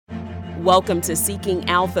Welcome to Seeking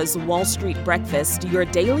Alpha's Wall Street Breakfast, your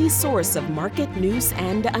daily source of market news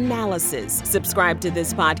and analysis. Subscribe to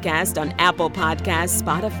this podcast on Apple Podcasts,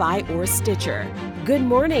 Spotify, or Stitcher. Good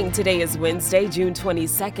morning. Today is Wednesday, June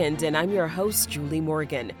 22nd, and I'm your host, Julie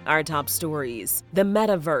Morgan. Our top stories: the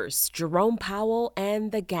metaverse, Jerome Powell,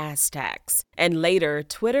 and the gas tax. And later,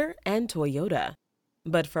 Twitter and Toyota.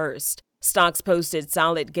 But first, stocks posted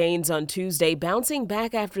solid gains on Tuesday, bouncing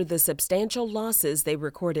back after the substantial losses they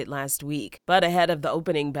recorded last week. But ahead of the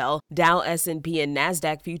opening bell, Dow, S&P, and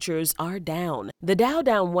NASDAQ futures are down. The Dow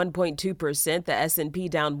down 1.2%, the S&P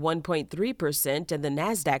down 1.3%, and the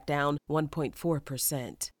NASDAQ down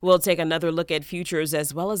 1.4%. We'll take another look at futures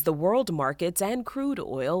as well as the world markets and crude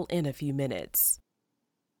oil in a few minutes.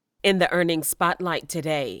 In the earnings spotlight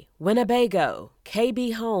today, Winnebago,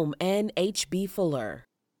 KB Home, and H.B. Fuller.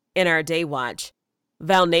 In our Day Watch,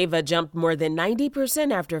 Valneva jumped more than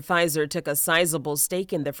 90% after Pfizer took a sizable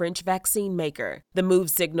stake in the French vaccine maker. The move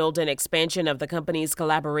signaled an expansion of the company's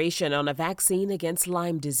collaboration on a vaccine against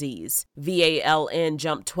Lyme disease. VALN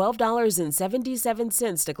jumped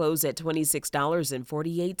 $12.77 to close at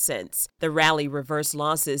 $26.48. The rally reversed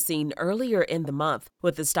losses seen earlier in the month,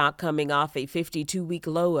 with the stock coming off a 52-week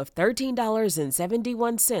low of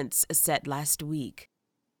 $13.71 set last week.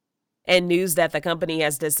 And news that the company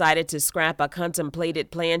has decided to scrap a contemplated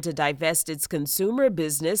plan to divest its consumer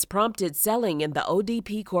business prompted selling in the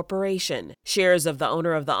ODP Corporation. Shares of the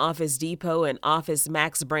owner of the Office Depot and Office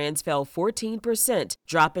Max brands fell 14%,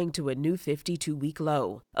 dropping to a new 52-week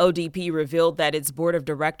low. ODP revealed that its board of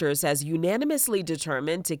directors has unanimously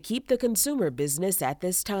determined to keep the consumer business at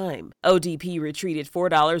this time. ODP retreated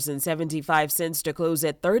 $4.75 to close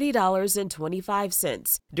at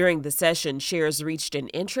 $30.25. During the session, shares reached an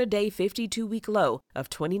intraday 52-week low of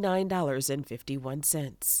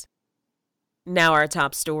 $29.51. Now our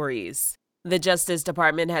top stories. The Justice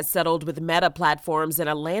Department has settled with Meta Platforms in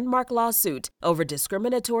a landmark lawsuit over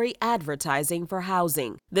discriminatory advertising for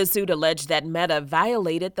housing. The suit alleged that Meta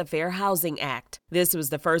violated the Fair Housing Act. This was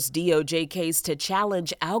the first DOJ case to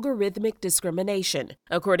challenge algorithmic discrimination.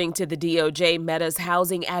 According to the DOJ, Meta's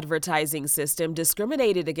housing advertising system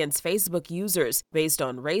discriminated against Facebook users based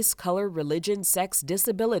on race, color, religion, sex,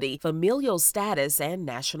 disability, familial status, and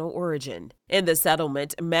national origin. In the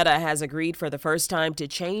settlement, Meta has agreed for the first time to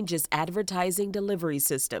change its advertising delivery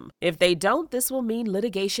system. If they don't, this will mean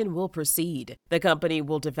litigation will proceed. The company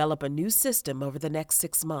will develop a new system over the next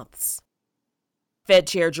 6 months. Fed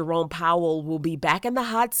Chair Jerome Powell will be back in the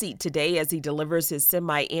hot seat today as he delivers his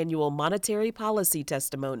semi-annual monetary policy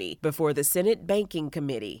testimony before the Senate Banking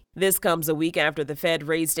Committee. This comes a week after the Fed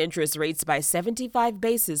raised interest rates by 75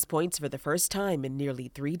 basis points for the first time in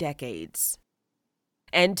nearly 3 decades.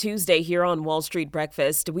 And Tuesday here on Wall Street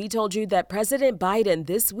Breakfast, we told you that President Biden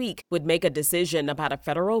this week would make a decision about a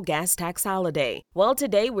federal gas tax holiday. Well,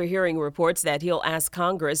 today we're hearing reports that he'll ask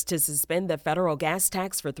Congress to suspend the federal gas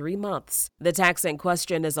tax for 3 months. The tax in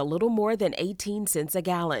question is a little more than 18 cents a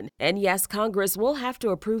gallon. And yes, Congress will have to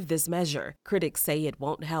approve this measure. Critics say it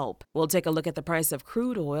won't help. We'll take a look at the price of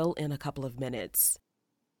crude oil in a couple of minutes.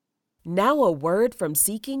 Now a word from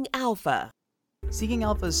Seeking Alpha. Seeking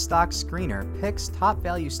Alpha's stock screener picks top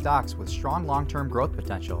value stocks with strong long-term growth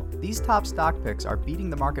potential. These top stock picks are beating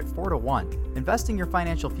the market 4-1. Invest in your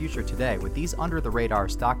financial future today with these under-the-radar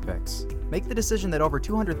stock picks. Make the decision that over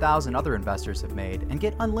 200,000 other investors have made and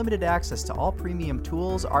get unlimited access to all premium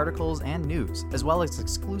tools, articles, and news, as well as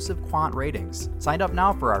exclusive quant ratings. Sign up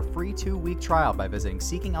now for our free 2-week trial by visiting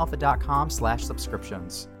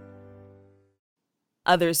seekingalpha.com/subscriptions.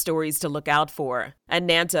 Other stories to look out for.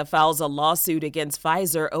 Enanta files a lawsuit against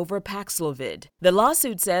Pfizer over Paxlovid. The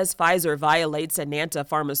lawsuit says Pfizer violates Enanta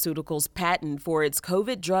Pharmaceuticals' patent for its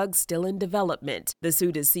COVID drug still in development. The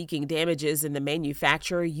suit is seeking damages in the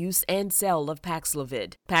manufacture, use, and sale of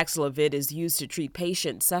Paxlovid. Paxlovid is used to treat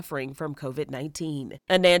patients suffering from COVID-19.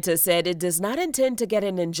 Enanta said it does not intend to get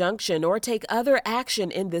an injunction or take other action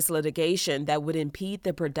in this litigation that would impede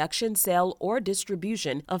the production, sale, or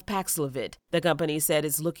distribution of Paxlovid. The company said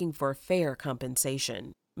it's looking for fair compensation.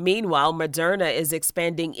 Meanwhile, Moderna is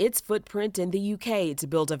expanding its footprint in the UK to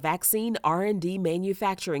build a vaccine R&D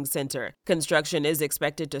manufacturing center. Construction is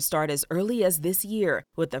expected to start as early as this year,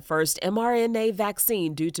 with the first mRNA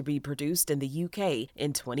vaccine due to be produced in the UK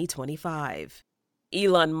in 2025.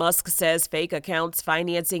 Elon Musk says fake accounts,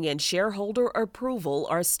 financing, and shareholder approval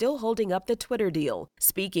are still holding up the Twitter deal.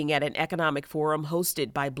 Speaking at an economic forum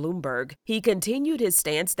hosted by Bloomberg, he continued his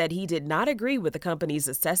stance that he did not agree with the company's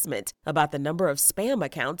assessment about the number of spam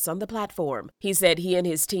accounts on the platform. He said he and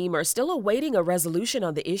his team are still awaiting a resolution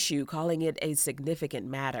on the issue, calling it a significant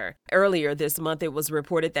matter. Earlier this month, it was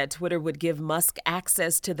reported that Twitter would give Musk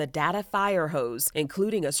access to the data fire hose,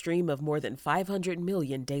 including a stream of more than 500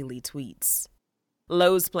 million daily tweets.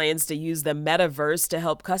 Lowe's plans to use the metaverse to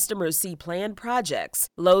help customers see planned projects.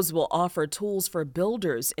 Lowe's will offer tools for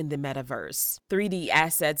builders in the metaverse. 3D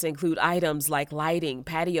assets include items like lighting,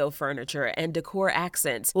 patio furniture, and decor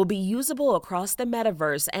accents will be usable across the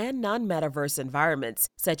metaverse and non-metaverse environments,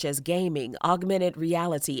 such as gaming, augmented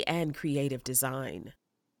reality, and creative design.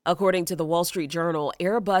 According to the Wall Street Journal,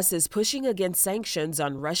 Airbus is pushing against sanctions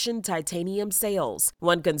on Russian titanium sales.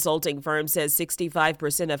 One consulting firm says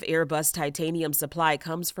 65% of Airbus titanium supply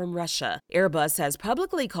comes from Russia. Airbus has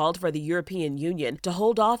publicly called for the European Union to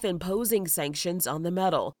hold off imposing sanctions on the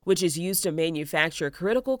metal, which is used to manufacture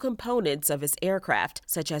critical components of its aircraft,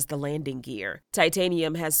 such as the landing gear.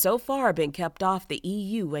 Titanium has so far been kept off the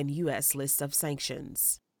EU and US lists of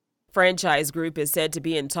sanctions. Franchise Group is said to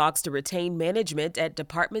be in talks to retain management at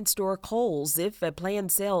department store Kohl's if a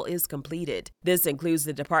planned sale is completed. This includes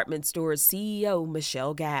the department store's CEO,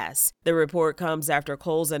 Michelle Gass. The report comes after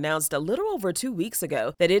Kohl's announced a little over 2 weeks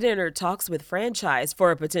ago that it entered talks with franchise for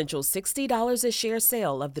a potential $60 a share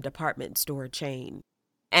sale of the department store chain.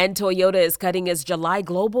 And Toyota is cutting its July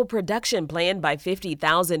global production plan by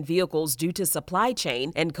 50,000 vehicles due to supply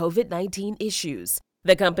chain and COVID-19 issues.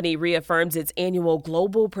 The company reaffirms its annual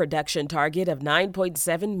global production target of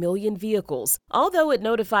 9.7 million vehicles, although it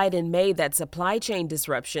notified in May that supply chain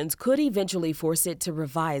disruptions could eventually force it to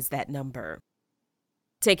revise that number.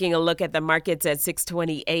 Taking a look at the markets at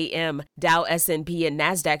 6:20 a.m., Dow, S&P, and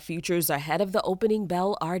NASDAQ futures ahead of the opening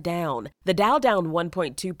bell are down. The Dow down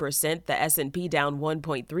 1.2%, the S&P down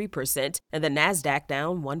 1.3%, and the NASDAQ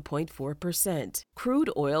down 1.4%. Crude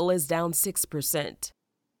oil is down 6%.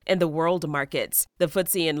 In the world markets, the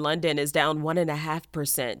FTSE in London is down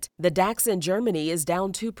 1.5%, the DAX in Germany is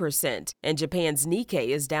down 2%, and Japan's Nikkei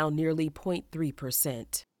is down nearly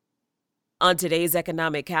 0.3%. On today's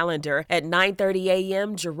economic calendar, at 9:30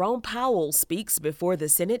 a.m., Jerome Powell speaks before the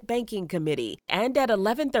Senate Banking Committee, and at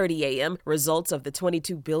 11:30 a.m., results of the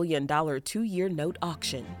 $22 billion two-year note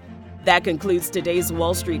auction. That concludes today's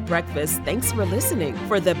Wall Street Breakfast. Thanks for listening.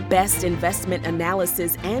 For the best investment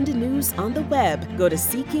analysis and news on the web, go to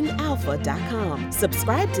seekingalpha.com.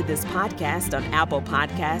 Subscribe to this podcast on Apple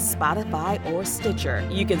Podcasts, Spotify, or Stitcher.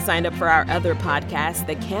 You can sign up for our other podcasts,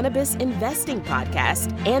 the Cannabis Investing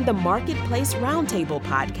Podcast and the Marketplace Roundtable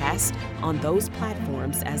Podcast, on those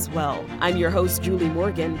platforms as well. I'm your host, Julie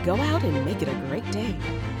Morgan. Go out and make it a great day.